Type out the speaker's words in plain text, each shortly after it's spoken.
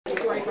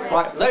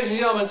Right, ladies and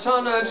gentlemen,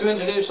 time now to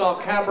introduce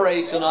our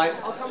cabaret tonight.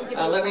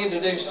 And let me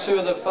introduce two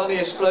of the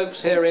funniest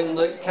blokes here in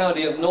the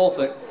county of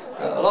Norfolk.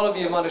 A lot of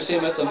you might have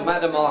seen them at the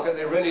Madder Market.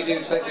 They really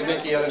do take the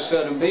mickey out of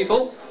certain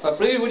people. But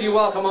please would you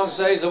welcome on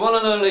stage the one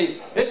and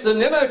only, it's the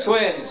Nimmo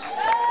Twins.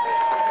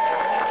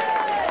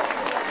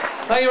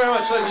 Thank you very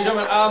much, ladies and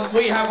gentlemen.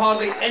 We have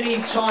hardly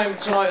any time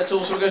tonight at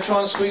all, so we're going to try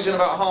and squeeze in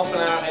about half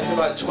an hour into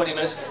about 20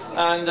 minutes.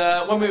 And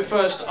when we were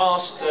first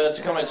asked to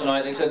come out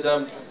tonight, they said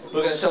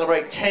we're going to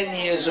celebrate 10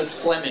 years of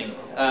Fleming,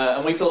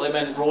 and we thought they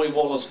meant Roy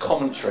Waller's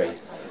commentary.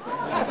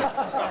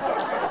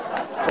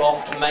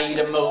 Croft made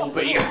a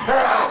movie.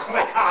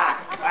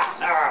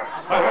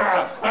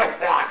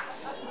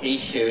 He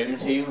showed him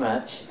too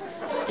much.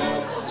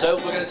 So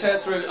we're going to tear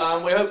through.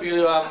 We hope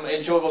you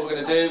enjoy what we're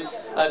going to do.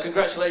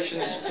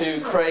 Congratulations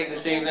to Craig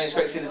this evening.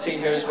 Expect to see the team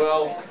here as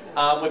well.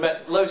 We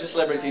met loads of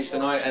celebrities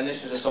tonight, and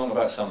this is a song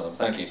about some of them.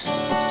 Thank you.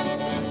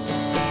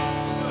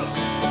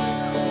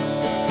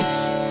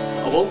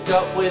 I woke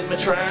up with my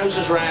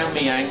trousers round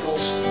me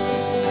ankles.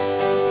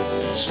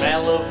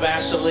 Smell of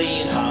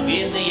Vaseline hung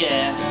in the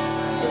air.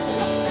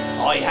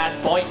 I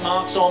had bite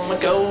marks on my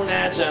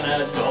gonads and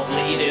a dog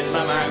lead in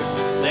my mouth.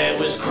 There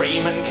was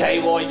cream and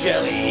KY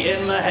jelly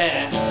in my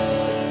hair.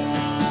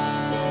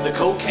 The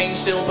cocaine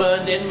still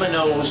burned in my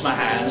nose. My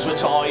hands were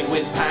tied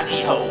with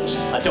pantyhose.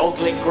 A dog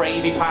licked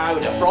gravy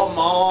powder from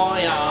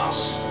my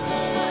arse.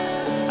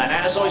 And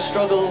as I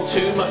struggled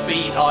to my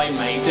feet, I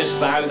made this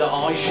vow that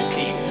I should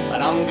keep.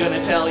 And I'm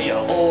gonna tell you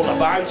all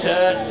about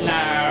it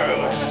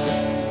now.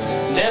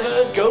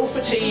 Never go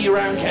for tea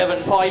round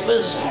Kevin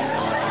Piper's.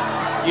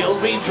 You'll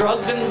be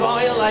drugged and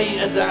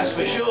violated, that's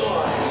for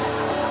sure.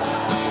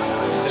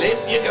 But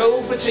if you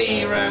go for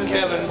tea round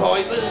Kevin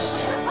Piper's,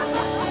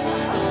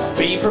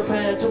 be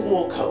prepared to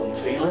walk home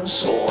feeling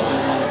sore.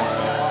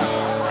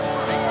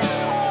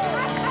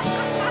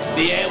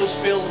 The air was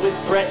filled with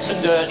threats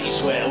and dirty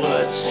swear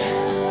words.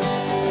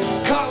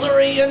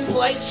 Cutlery and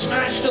plates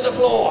smashed to the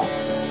floor.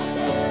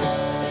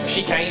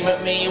 She came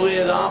at me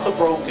with half a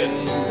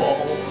broken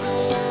bottle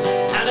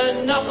and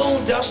a knuckle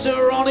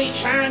duster on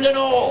each hand and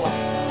all.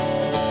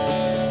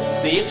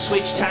 The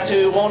Ipswich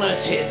tattoo on her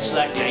tits,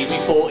 that gave me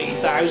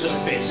 40,000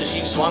 fits as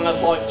she swung a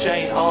pipe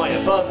chain high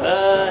above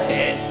her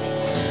head.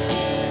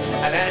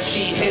 And as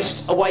she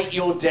hissed, await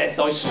your death,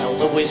 I smelled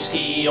the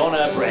whiskey on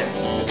her breath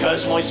and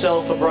cursed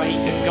myself for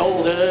breaking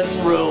golden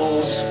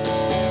rules.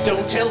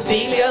 Don't tell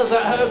Delia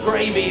that her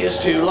gravy is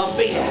too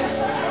lumpy,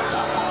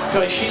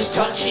 cause she's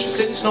touchy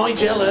since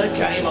Nigella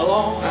came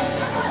along.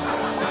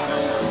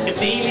 If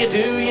Delia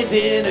do your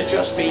dinner,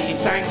 just be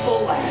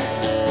thankful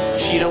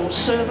she don't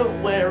serve it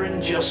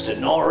wearing just a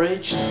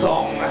Norwich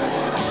thong.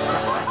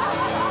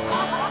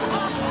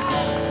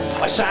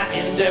 I sat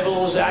in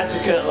Devil's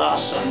Advocate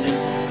last Sunday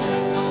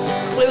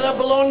with a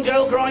blonde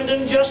girl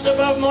grinding just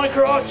above my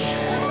crotch,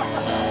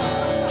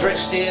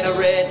 dressed in a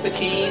red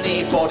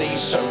bikini, body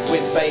soaked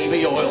with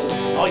baby oil.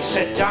 I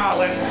said,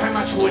 darling, how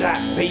much would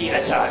that be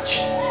a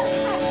touch?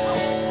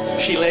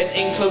 She leant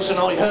in close and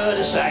I heard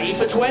her say,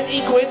 for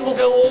 20 quid we'll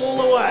go all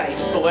the way.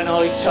 But when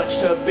I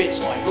touched her bits,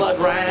 my blood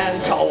ran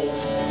cold.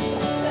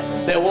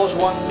 There was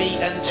one meat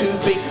and two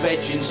big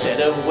veg instead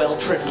of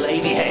well-trimmed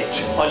lady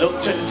hedge. I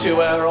looked into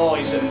her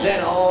eyes and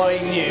then I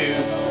knew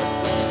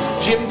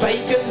Jim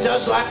Bacon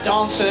does lap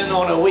dancing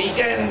on a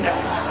weekend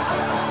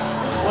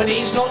when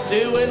he's not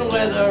doing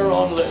weather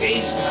on the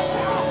east.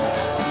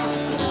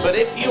 But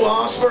if you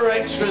ask for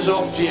extras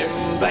off Jim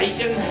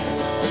Bacon,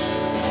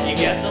 you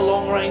get the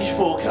long-range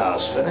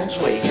forecast for next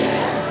week.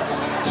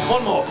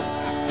 One more.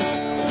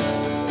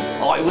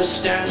 I was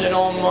standing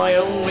on my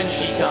own when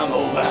she come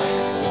over.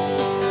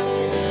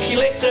 She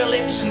licked her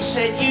lips and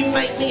said, you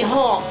make me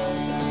hot.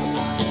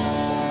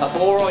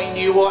 Before I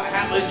knew what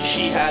happened,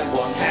 she had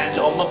one hand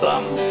on my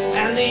bum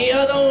and the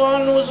other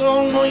one was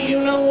on my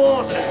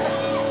you-know-what.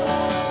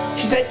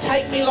 She said,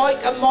 take me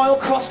like a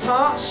mile-crossed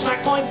tart,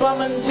 smack my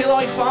bum until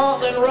I fart,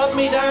 then rub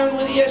me down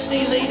with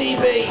yesterday's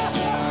EDP.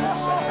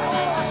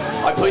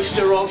 I pushed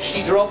her off,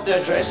 she dropped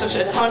her dress. I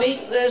said,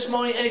 honey, there's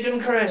my egg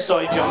and cress.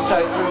 I jumped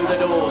out through the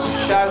doors and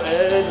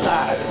shouted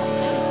loud,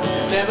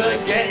 never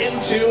get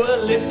into a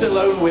lift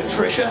alone with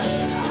Trisha,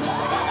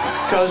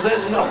 cause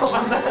there's not a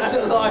man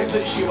alive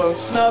that she won't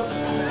snub.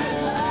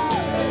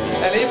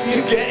 And if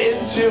you get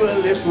into a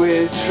lift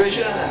with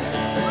Trisha,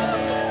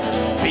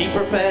 be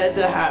prepared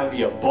to have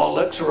your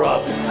bollocks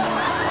rubbed.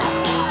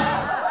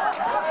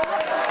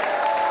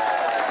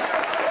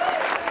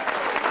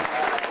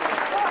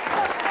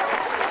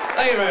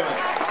 Thank you very much.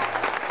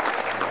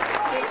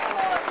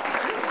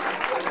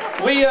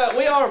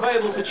 We are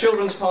available for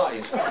children's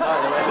parties.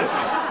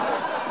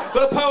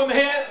 Got a poem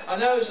here. I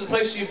know this is the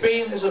place you've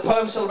been. This is a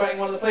poem celebrating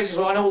one of the places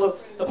where I know all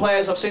the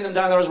players. I've seen them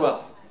down there as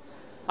well.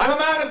 I'm a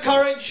man of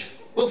courage,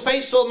 will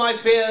face all my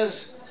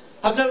fears.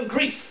 Have known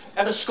grief,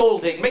 ever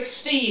scolding, make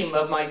steam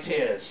of my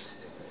tears.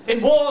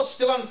 In wars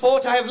still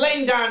unfought, I have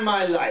lain down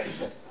my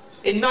life.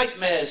 In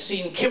nightmares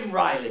seen Kim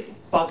Riley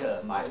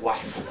bugger my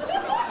wife.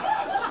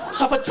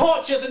 Suffered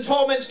tortures and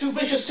torments too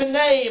vicious to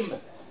name.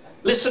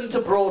 Listened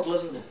to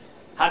Broadland,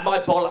 had my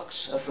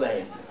bollocks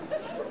aflame.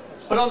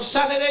 But on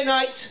Saturday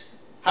night,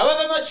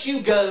 however much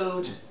you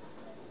goad,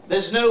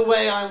 there's no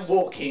way I'm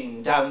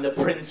walking down the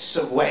Prince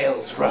of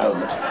Wales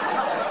Road.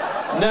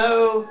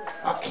 No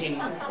fucking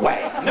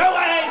way. No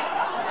way!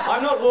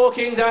 I'm not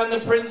walking down the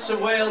Prince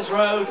of Wales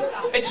Road.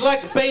 It's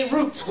like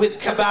Beirut with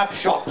kebab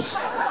shops.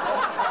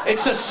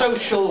 It's a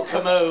social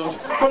commode.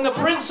 From the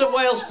Prince of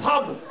Wales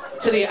pub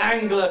to the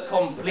Angler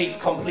complete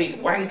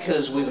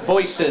wankers with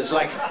voices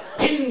like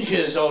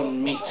hinges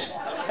on meat.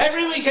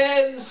 Every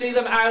weekend, see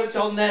them out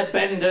on their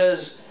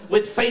benders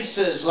with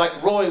faces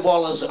like Roy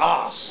Waller's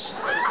arse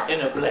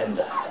in a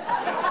blender.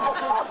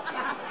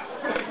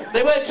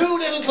 They wear too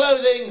little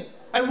clothing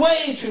and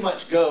way too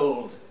much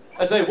gold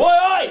as they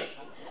why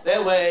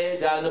their way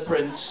down the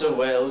Prince of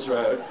Wales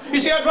Road.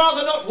 You see, I'd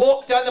rather not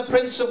walk down the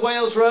Prince of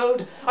Wales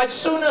Road. I'd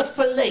sooner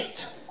fillet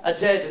a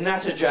dead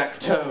natterjack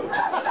toad.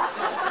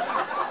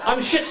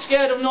 I'm shit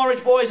scared of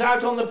Norwich boys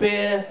out on the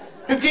beer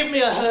who give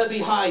me a Herbie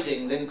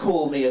Hiding, then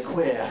call me a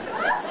queer.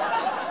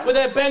 With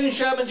their Ben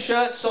Sherman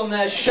shirts on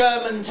their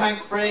Sherman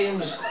tank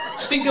frames,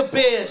 stink of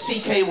beer,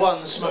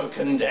 CK1 smoke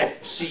and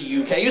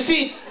FCUK. You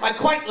see, I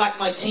quite like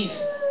my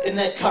teeth in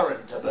their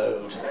current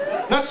abode,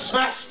 not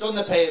smashed on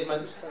the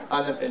pavement.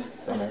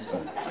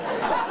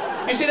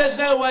 You see, there's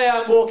no way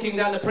I'm walking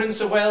down the Prince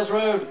of Wales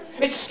Road.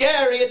 It's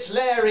scary, it's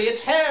leery,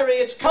 it's hairy,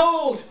 it's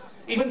cold.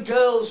 Even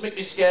girls make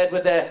me scared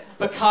with their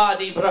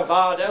Bacardi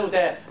bravado,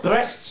 their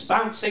breasts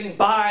bouncing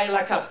by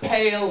like a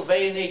pale,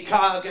 veiny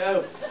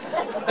cargo.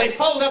 They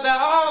fold up their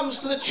arms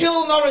to the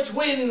chill Norwich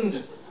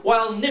wind,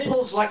 while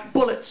nipples like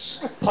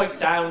bullets point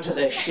down to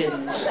their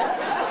shins.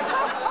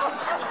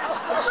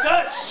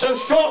 Skirts so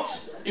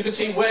short, you can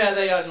see where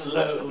they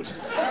unload.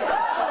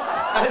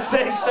 As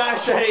they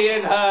sashay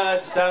in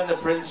herds down the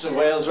Prince of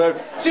Wales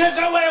Road. See, there's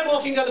no way I'm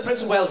walking down the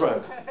Prince of Wales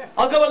Road.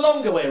 I'll go a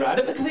longer way round.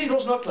 If the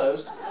cathedral's not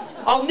closed,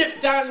 I'll nip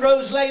down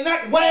Rose Lane.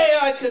 That way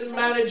I can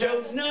manage.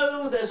 Oh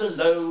no, there's a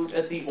load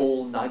at the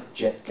all-night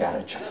jet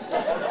garage.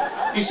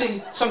 You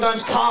see,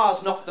 sometimes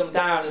cars knock them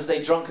down as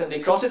they drunkenly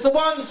cross. It's the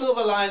one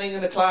silver lining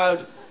in the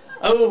cloud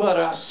over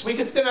us. We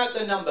could thin out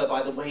the number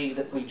by the way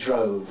that we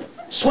drove,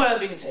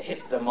 swerving to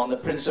hit them on the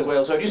Prince of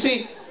Wales Road. You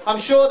see, I'm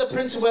sure the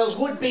Prince of Wales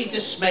would be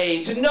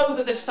dismayed to know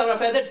that this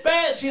thoroughfare that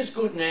bears his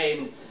good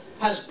name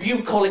has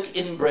bucolic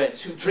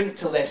inbreds who drink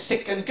till they're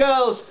sick, and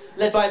girls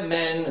led by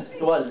men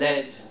who are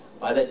led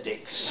by their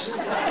dicks.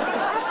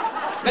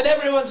 And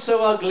everyone's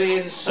so ugly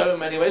in so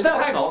many ways. Now,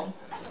 hang on.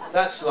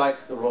 That's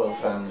like the royal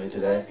family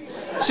today.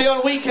 See,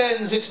 on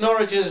weekends, it's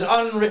Norwich's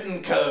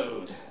unwritten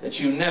code that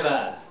you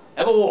never,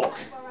 ever walk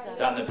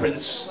down the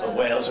Prince of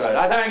Wales Road.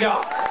 I thank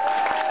God.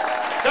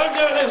 Don't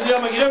do it, ladies and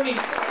gentlemen. You don't need...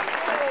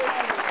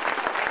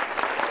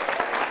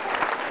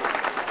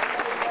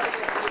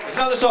 There's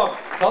another song.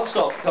 Can't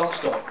stop, can't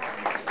stop.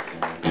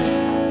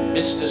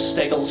 Mr.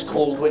 Steggles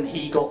called when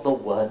he got the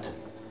word.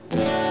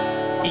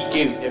 He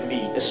gave to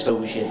me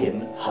exposure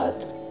him had.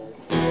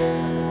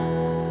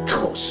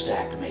 Course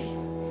stag me.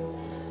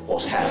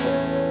 What's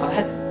happened? I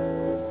had.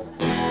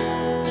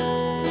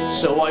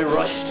 So I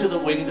rushed to the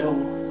window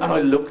and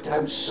I looked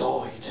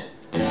outside.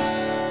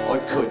 I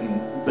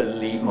couldn't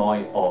believe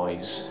my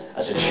eyes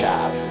as a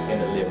chav in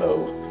a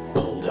limo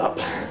pulled up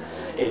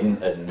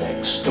in a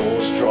next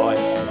door's drive.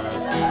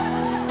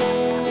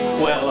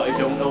 Well, I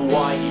don't know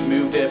why he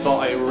moved it, but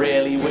I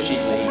really wish he'd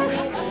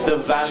leave. The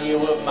value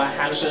of my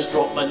house has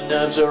dropped, my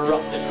nerves are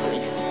up the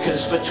creek.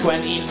 Cause for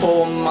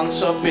 24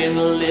 months I've been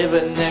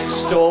living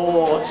next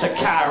door to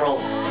Carroll.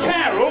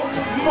 Carroll?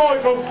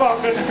 Michael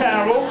fucking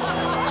Carroll?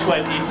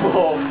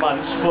 24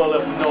 months full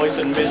of noise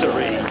and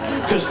misery.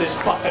 Cause this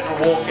fucking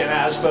walking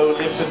asbo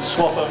lives in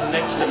Swapham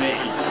next to me.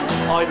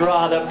 I'd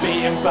rather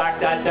be in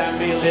Baghdad than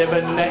be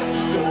living next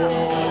door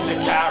to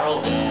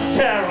Carroll.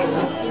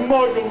 Carroll?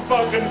 Michael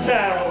fucking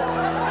Carroll?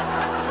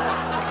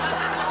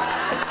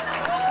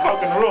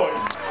 Fucking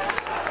right.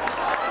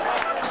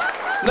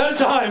 No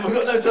time, we've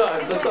got no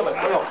time, so stop it,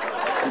 we're off.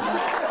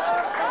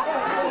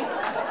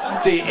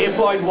 See, if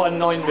I'd won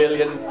 9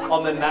 million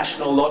on the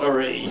national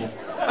lottery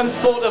and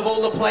thought of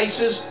all the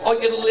places I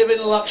could live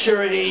in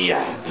luxury,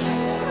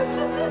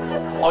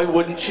 I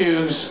wouldn't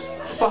choose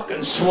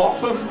fucking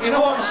Swaffham. You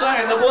know what I'm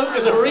saying? The bloke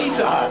is a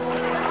retard.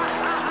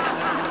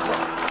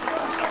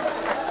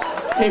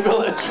 He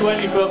built a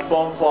 20-foot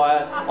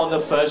bonfire on the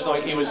first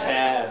night he was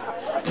here.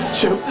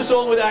 Choked us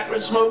all with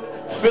acrid smoke,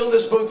 filled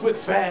us both with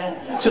fare,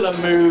 till a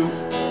move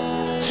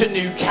to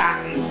New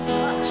Canton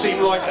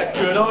seemed like a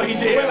good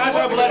idea. Well, that's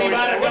how bloody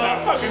bad it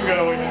got. Fucking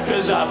going.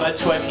 Cause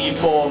after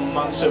 24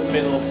 months of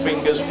middle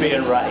fingers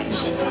being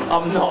raised,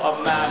 I'm not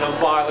a man of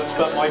violence,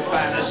 but my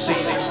fantasy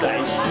these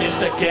days is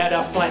to get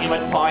a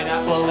flaming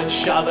pineapple and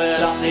shove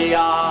it up the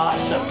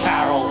arse of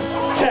Carroll.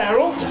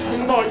 Carroll?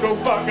 Michael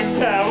fucking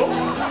Carroll?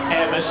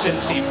 Ever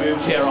since he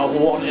moved here, I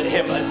wanted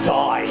him to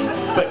die.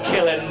 But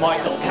killing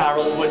Michael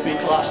Carroll would be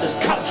classed as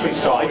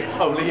countryside.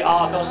 Only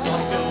Argos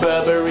and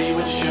Burberry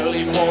would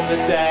surely mourn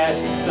the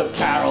death of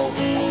Carroll.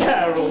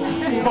 Carroll?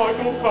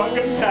 Michael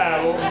fucking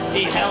Carroll?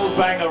 He held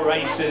banger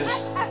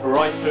races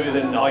right through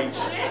the night.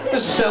 The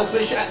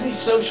selfish,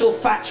 antisocial,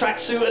 fat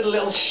tracksuited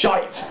little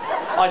shite.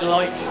 I'd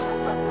like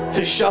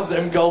to shove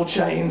them gold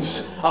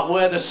chains up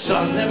where the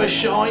sun never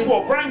shines.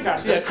 What,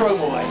 Brancaster? Yeah,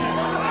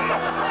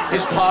 Cromwell.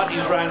 His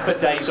parties ran for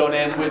days on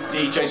end with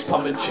DJs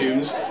pumping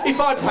tunes. He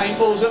fired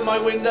paintballs at my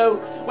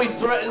window. We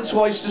threatened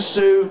twice to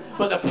sue,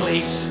 but the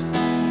police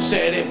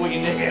said if we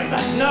nick him,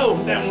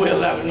 no, then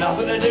we'll have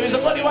nothing to do. He's a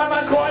bloody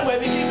one-man crime where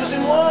they keep us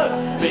in work.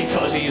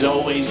 Because he's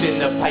always in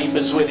the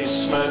papers with his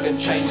smirk and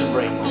chains and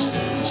rings,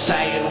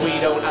 saying we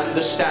don't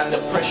understand the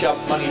pressure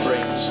money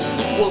brings.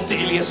 Well,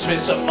 Delia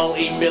Smith's a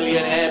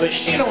multi-millionaire, but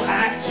she don't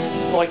act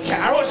like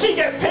Carol. She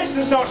get pissed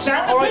and start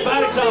shouting. All right,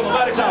 bad example.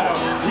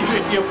 Even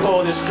if you're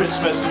poor this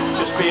Christmas,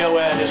 just be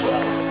aware this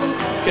wealth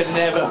can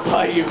never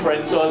buy you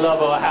friends or love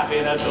or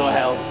happiness or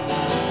health.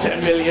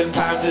 £10 million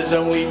is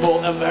only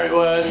bought the very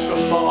worst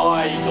from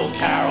Michael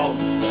Carroll.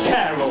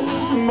 Carroll.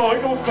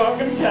 Michael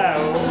fucking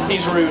Carroll.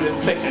 He's rude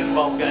and thick and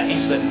vulgar,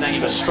 he's the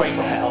neighbour straight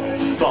from hell.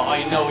 But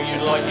I know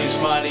you like his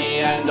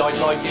money and I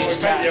like his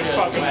cash as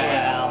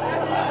well.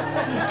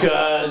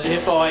 Cause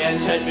if I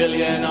had 10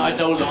 million, I'd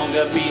no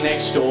longer be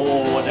next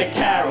door to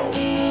Carroll.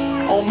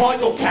 Oh,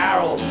 Michael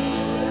Carroll.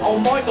 Oh,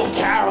 Michael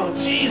Carroll.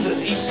 Jesus,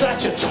 he's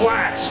such a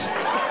twat.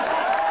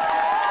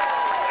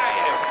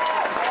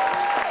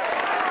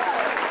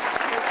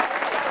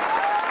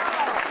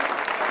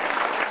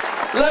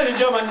 Ladies and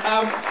gentlemen,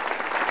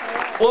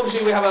 well,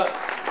 obviously we have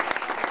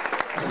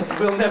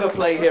we'll never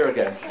play here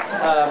again.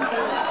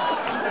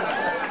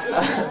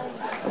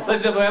 Ladies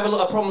and gentlemen, we have a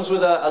lot of problems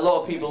with a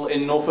lot of people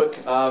in Norfolk.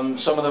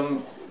 Some of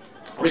them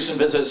recent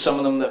visitors, some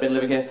of them that have been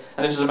living here.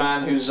 And this is a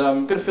man who's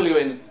going to fill you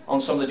in on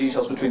some of the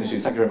details between the two.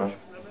 Thank you very much.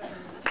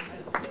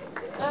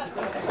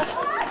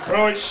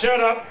 Right,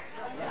 shut up.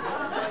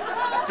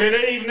 Good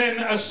evening,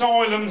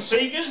 asylum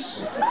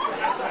seekers.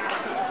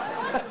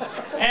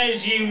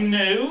 As you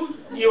knew,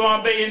 you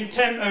are being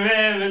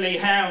temporarily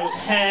housed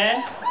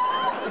here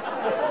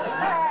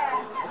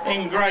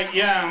in Great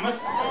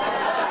Yarmouth,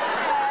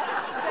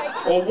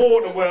 or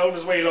Waterworld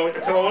as we like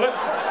to call it,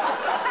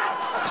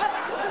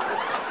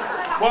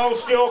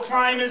 whilst your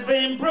claim is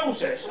being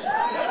processed.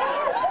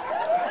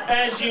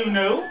 As you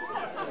know,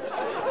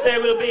 there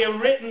will be a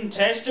written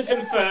test to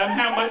confirm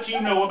how much you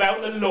know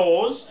about the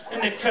laws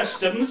and the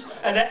customs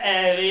of the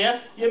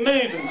area you're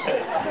moving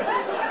to.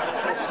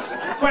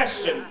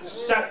 Questions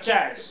such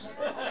as,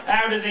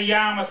 how does a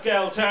Yarmouth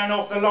girl turn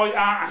off the light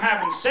after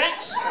having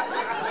sex?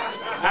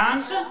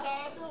 Answer,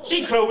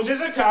 she closes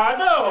her car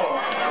door.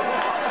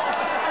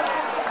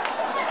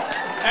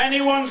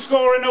 Anyone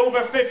scoring over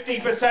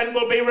 50%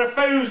 will be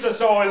refused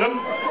asylum.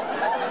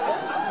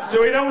 So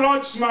we don't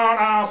like smart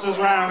asses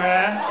round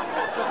here.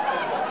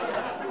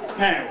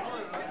 Now,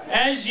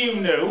 as you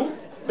know,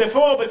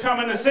 before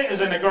becoming a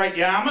citizen of Great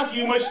Yarmouth,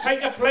 you must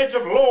take a pledge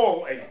of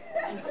loyalty.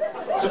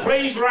 So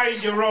please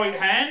raise your right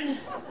hand,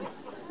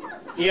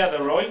 the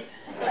other right,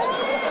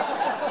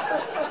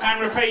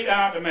 and repeat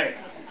after me.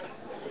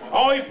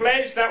 I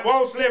pledge that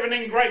whilst living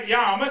in Great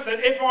Yarmouth,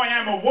 that if I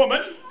am a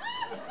woman,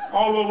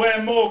 I will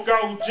wear more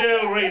gold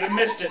jewellery than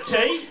Mr.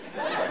 T,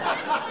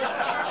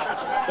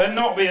 but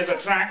not be as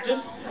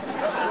attractive.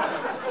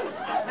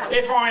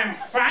 If I am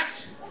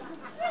fat,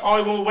 I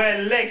will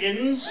wear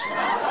leggings,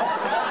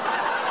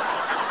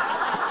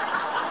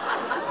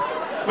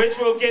 which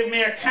will give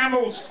me a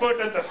camel's foot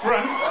at the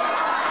front.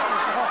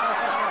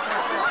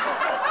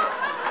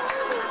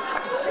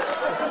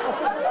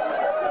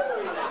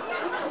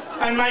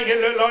 And make it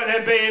look like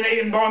they're being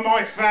eaten by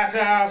my fat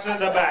ass at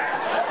the back.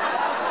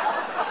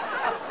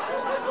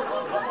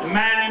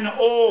 Man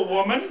or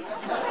woman,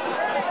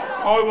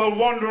 I will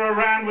wander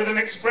around with an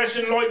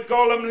expression like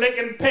Gollum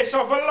licking piss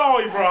off a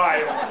live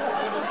rail.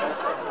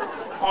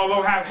 I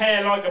will have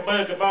hair like a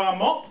burger bar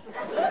mop,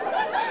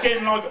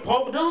 skin like a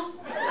poppadom,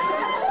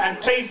 and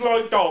teeth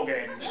like dog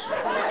ends.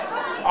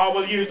 I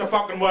will use the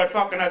fucking word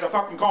fucking as a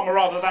fucking comma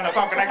rather than a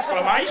fucking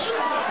exclamation.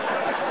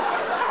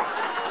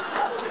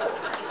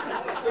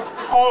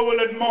 I will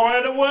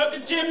admire the work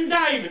of Jim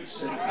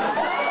Davidson.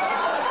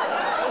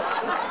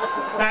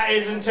 That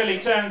is until he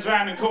turns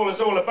around and calls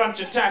us all a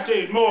bunch of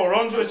tattooed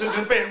morons, which is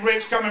a bit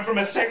rich coming from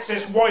a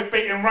sexist,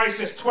 wife-beating,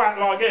 racist twat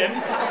like him.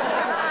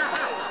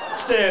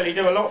 Still, he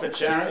do a lot for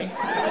charity.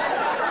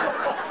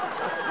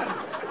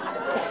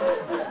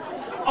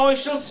 I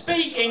shall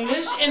speak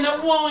English in a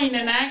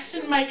whining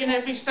accent, making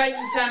every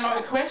statement sound like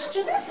a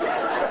question.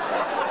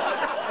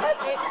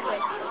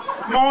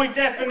 My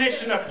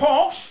definition of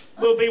posh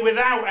will be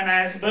without an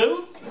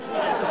asboo.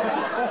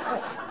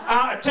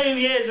 After 2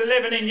 years of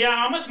living in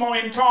Yarmouth, my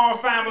entire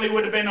family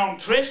would have been on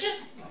Trisha.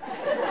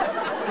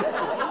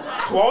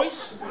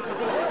 Twice.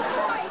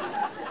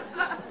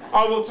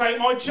 I will take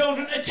my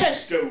children to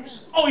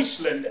Tesco's,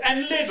 Iceland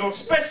and Lidl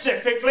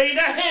specifically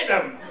to hit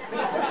them.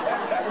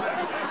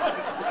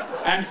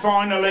 And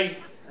finally,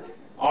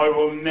 I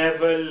will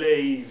never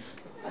leave.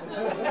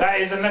 That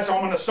is, unless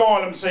I'm an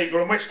asylum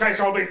seeker, in which case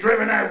I'll be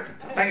driven out.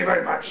 Thank you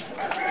very much.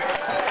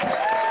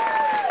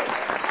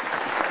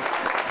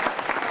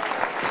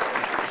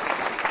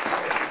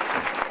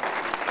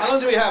 How long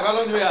do we have? How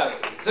long do we have?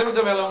 Does anyone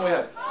tell me how long we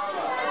have?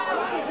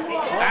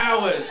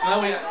 Hours. No,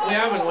 we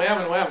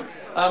haven't.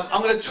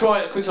 I'm going to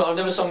try a quick song. I've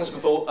never sung this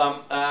before.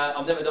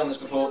 I've never done this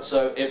before,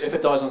 so if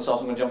it dies on itself,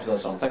 I'm going to jump to that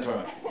song. Thanks very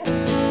much.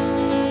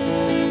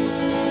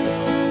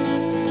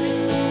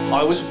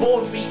 I was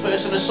born feet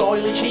first in a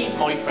silage heap.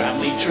 My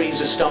family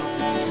tree's a stump.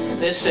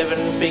 There's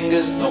 7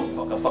 fingers. Oh,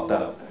 fuck, I fucked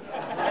that up.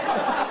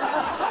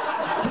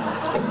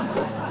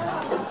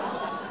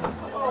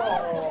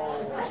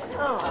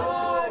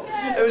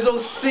 It was all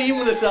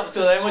seamless up to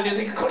them. You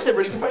think, of course, they're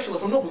really professional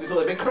from Norfolk. We thought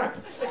they'd been crap.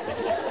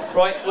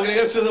 Right, we're going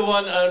to go to the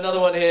one, another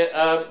one here.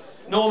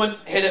 Norman,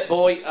 hit it,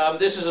 boy.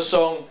 This is a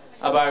song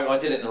about. I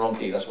did it in the wrong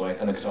key, that's why,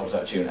 and the guitar was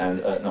out of tune.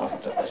 And no, I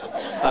fucked up. That's it.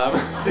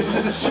 This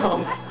is a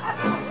song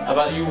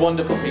about you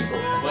wonderful people,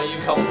 where you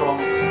come from,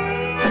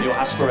 and your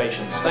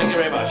aspirations. Thank you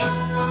very much.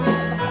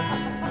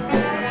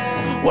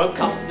 Woke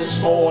up this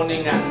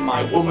morning and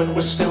my woman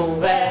was still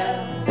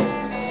there,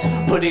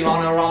 putting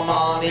on her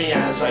Armani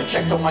as I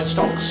checked on my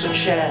stocks and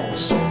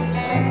shares.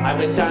 I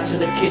went down to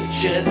the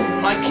kitchen,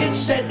 my kids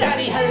said,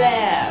 Daddy,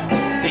 hilaire.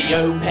 The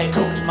au pair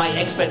cooked my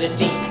eggs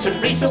Benedict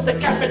and refilled the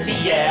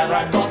cafetiere.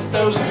 I've got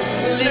those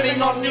living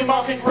on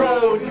Newmarket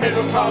Road,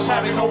 middle class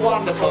having a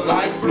wonderful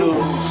life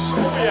blues.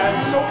 Yeah,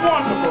 it's a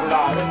wonderful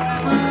life.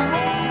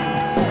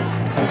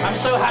 I'm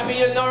so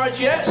happy in Norwich,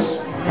 yes.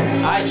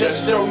 I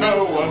just don't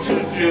know what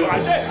to do. I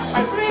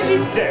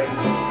really don't.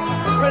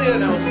 Really don't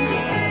know what to do.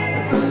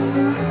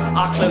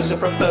 Our clothes are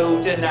from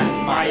Bowden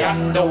and my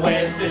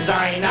underwear's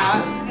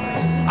designer.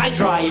 I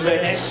drive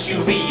an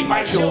SUV,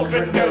 my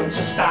children go to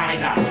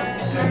Steiner.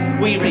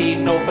 We read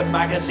Norfolk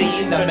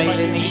magazine, the Mail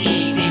in the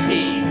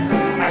EDP.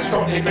 I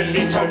strongly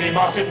believe Tony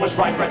Martin was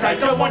right, but I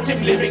don't want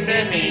him living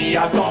near me.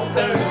 I've got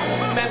those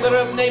member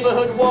of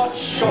Neighbourhood Watch,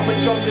 shop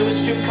at John Lewis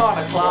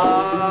Gymkhana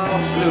Club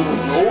blues.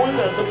 Oh,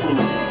 the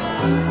blues.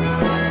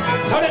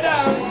 Tone it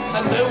down,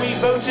 and though we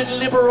voted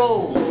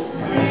Liberal,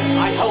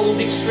 I hold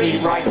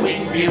extreme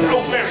right-wing views.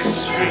 Oh, very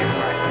extreme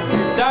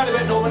right. Down a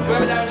bit, Norman,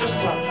 go down just a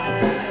touch.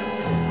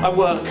 I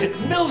work at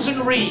Mills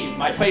and Reeve,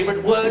 my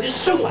favourite word is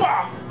super.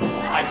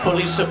 I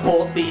fully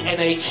support the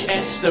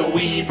NHS, though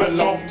we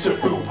belong to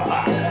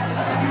Bupa.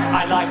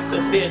 I like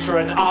the theatre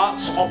and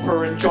arts,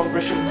 opera and John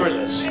Grisham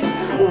thrillers.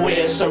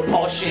 We're so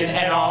posh in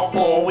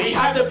NR4, we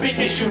have the big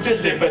issue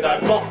delivered.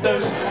 I've got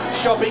those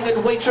shopping at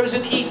Waitrose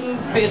and Eton,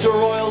 Theatre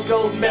Royal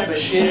Gold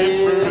membership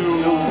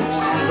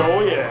blues.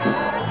 Oh yeah.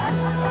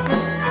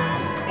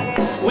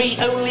 We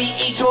only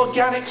eat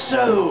organic,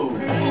 so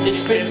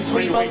it's been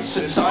 3 months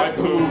since I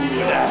pooed.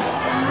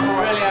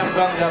 Really am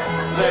bunged up,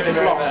 very,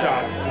 very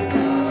bad.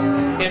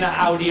 In an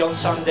Audi on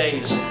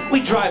Sundays,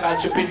 we drive out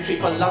to Bintry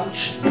for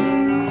lunch.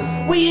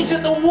 We eat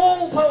at the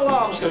Walpole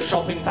Arms, go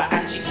shopping for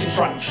antiques in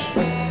Trunch.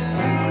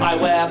 I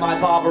wear my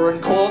Barber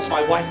and cords,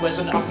 my wife wears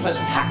an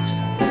unpleasant hat.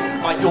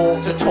 My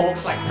daughter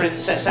talks like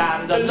Princess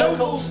Anne, the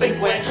locals think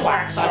we're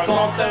twats. I've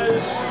got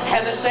those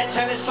heather set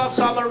tennis club,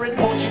 summer in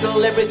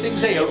Portugal,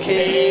 everything's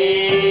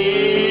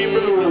a-okay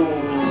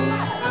blues.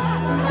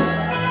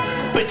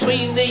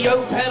 Between the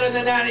au pair and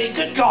the nanny,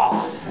 good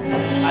God,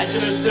 I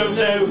just don't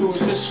know who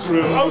to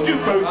screw. Oh, do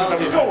both of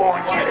them. Go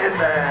on, get in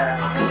there.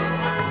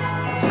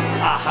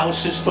 Our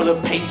house is full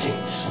of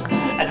paintings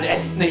and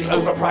ethnic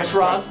overpriced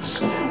rugs.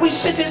 We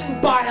sit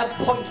in by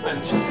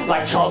appointment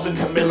like Charles and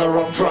Camilla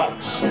on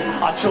drugs.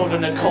 Our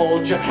children are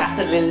called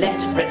Jocasta,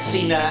 Lilette,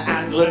 Retsina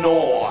and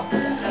Lenore.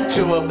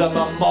 2 of them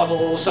are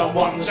models and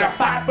one's a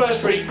fat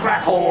Street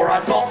crack whore.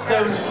 I've got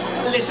those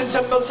listen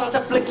to Mozart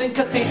at Blickling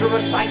Cathedral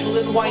recital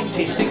and wine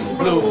tasting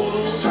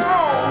blues.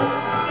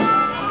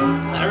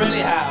 I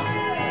really have.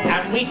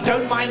 And we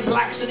don't mind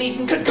blacks and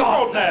Eton, good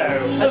God, no,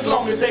 as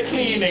long as they're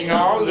cleaning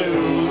our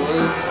loos.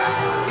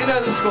 You know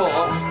the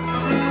score.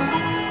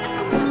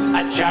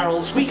 At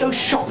Gerald's we go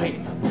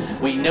shopping.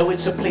 We know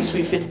it's a place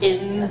we fit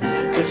in,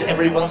 cause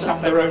everyone's up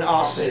their own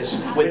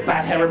arses with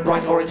bad hair and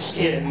bright orange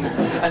skin.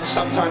 And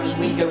sometimes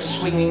we go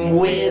swinging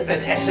with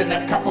an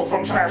S&M couple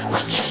from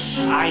Trouse.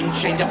 I'm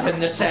chained up in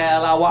the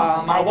cellar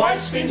while my wife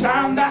screams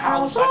down the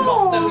house. I've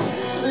got those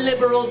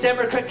Liberal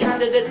Democrat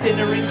candidate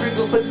dinner in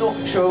Gringleford,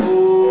 Norfolk show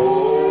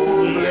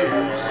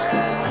blues.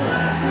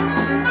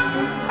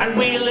 And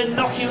we'll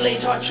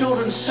inoculate our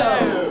children so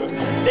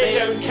they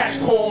don't catch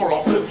paw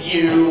off of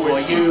you,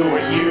 or you, or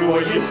you,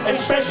 or you,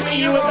 especially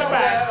you at the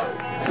back.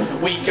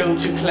 We go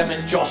to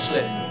Clement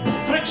Jocelyn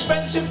for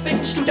expensive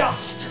things to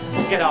dust.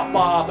 Get our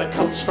barber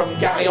coats from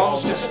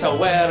galleons just to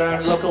wear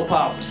in local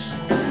pubs.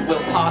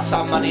 We'll pass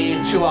our money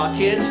to our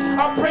kids,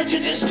 our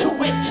prejudice to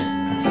wit.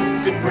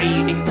 Good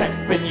breeding,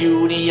 prep and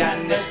uni,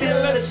 and they're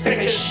still a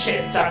stick of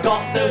shit. I've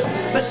got those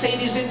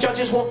Mercedes in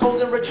Judges Walk,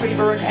 Golden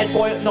Retriever and head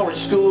boy at Norwich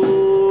School.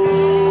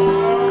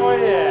 Oh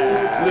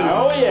yeah,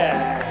 oh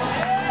yeah.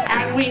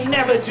 And we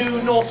never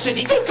do North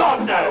City, good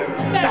God no!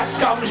 That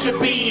scum should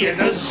be in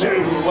a zoo.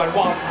 And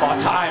one more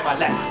time,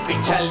 let me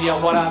tell you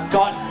what I've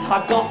got.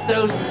 I've got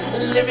those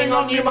living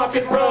on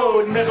Newmarket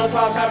Road, middle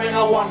class having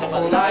a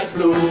wonderful life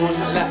blues.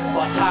 And one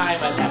more time,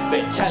 let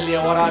me tell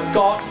you what I've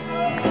got.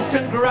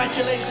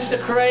 Congratulations to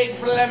Craig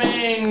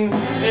Fleming.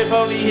 If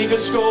only he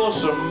could score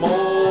some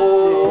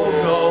more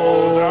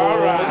goals. All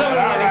right. Thank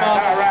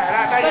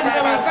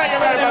you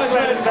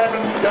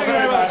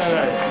very much.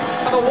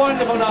 Have a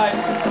wonderful night.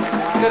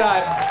 Good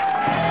night.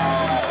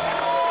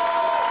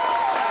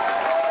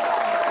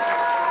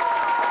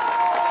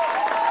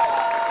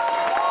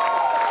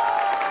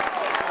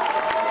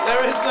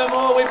 There is no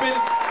more. We've been...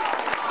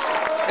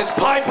 It's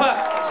Piper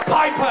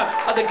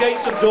at the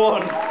gates of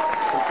dawn.